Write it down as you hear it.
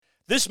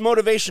This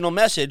motivational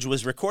message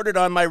was recorded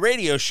on my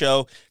radio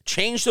show,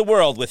 Change the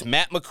World with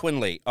Matt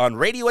McQuinley, on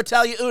Radio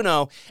Italia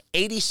Uno,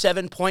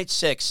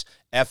 87.6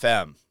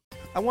 FM.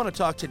 I want to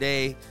talk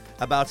today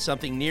about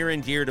something near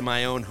and dear to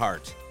my own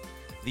heart,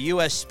 the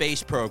U.S.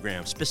 space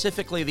program,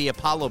 specifically the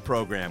Apollo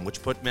program,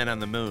 which put men on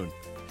the moon.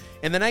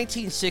 In the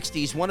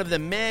 1960s, one of the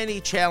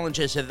many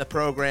challenges that the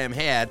program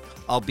had,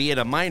 albeit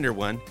a minor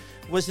one,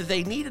 was that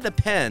they needed a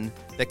pen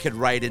that could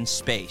write in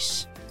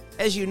space.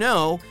 As you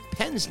know,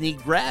 pens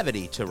need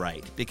gravity to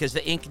write because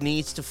the ink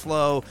needs to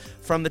flow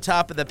from the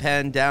top of the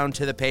pen down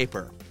to the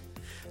paper.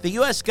 The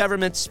U.S.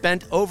 government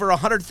spent over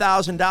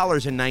 $100,000 in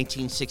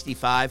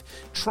 1965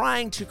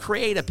 trying to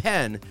create a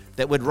pen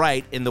that would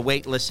write in the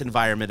weightless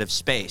environment of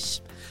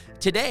space.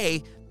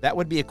 Today, that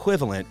would be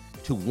equivalent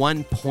to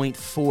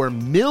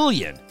 $1.4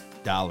 million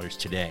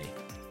today.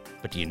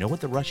 But do you know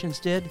what the Russians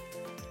did?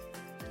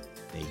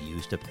 They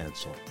used a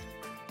pencil.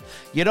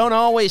 You don't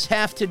always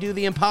have to do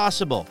the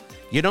impossible.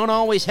 You don't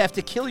always have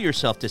to kill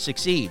yourself to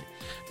succeed.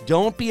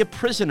 Don't be a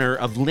prisoner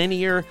of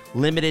linear,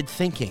 limited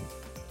thinking.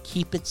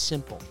 Keep it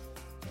simple.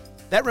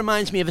 That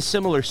reminds me of a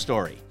similar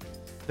story.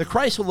 The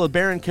Chrysler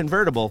LeBaron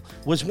convertible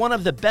was one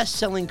of the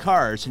best-selling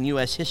cars in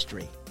U.S.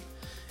 history.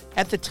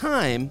 At the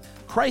time,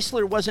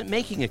 Chrysler wasn't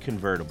making a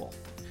convertible.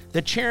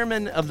 The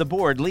chairman of the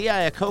board, Lee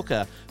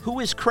Iacocca,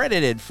 who is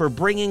credited for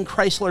bringing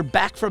Chrysler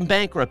back from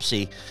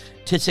bankruptcy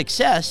to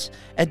success,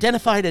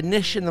 identified a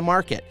niche in the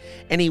market,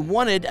 and he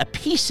wanted a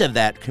piece of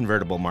that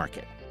convertible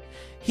market.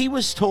 He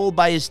was told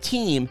by his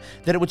team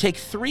that it would take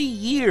 3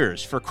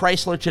 years for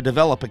Chrysler to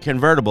develop a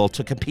convertible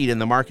to compete in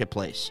the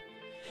marketplace.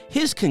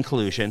 His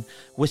conclusion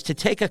was to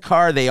take a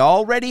car they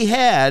already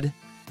had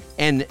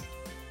and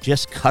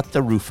just cut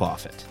the roof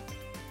off it.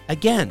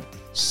 Again,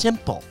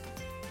 simple.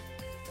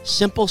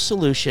 Simple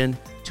solution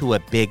to a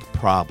big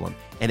problem,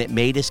 and it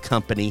made his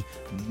company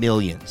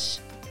millions.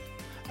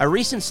 A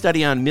recent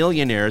study on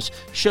millionaires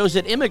shows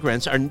that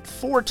immigrants are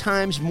 4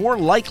 times more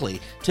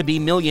likely to be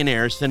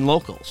millionaires than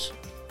locals.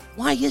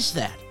 Why is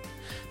that?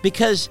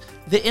 Because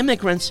the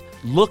immigrants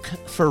look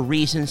for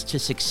reasons to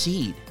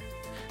succeed.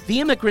 The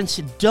immigrants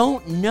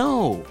don't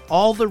know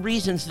all the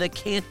reasons that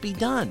can't be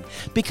done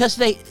because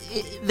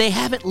they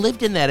haven't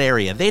lived in that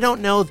area. They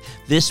don't know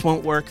this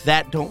won't work,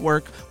 that don't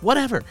work,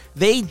 whatever.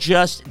 They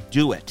just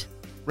do it.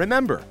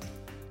 Remember,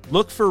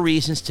 look for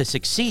reasons to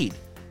succeed,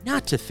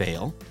 not to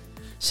fail.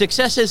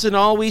 Success isn't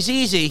always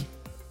easy,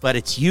 but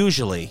it's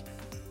usually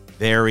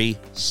very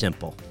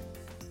simple.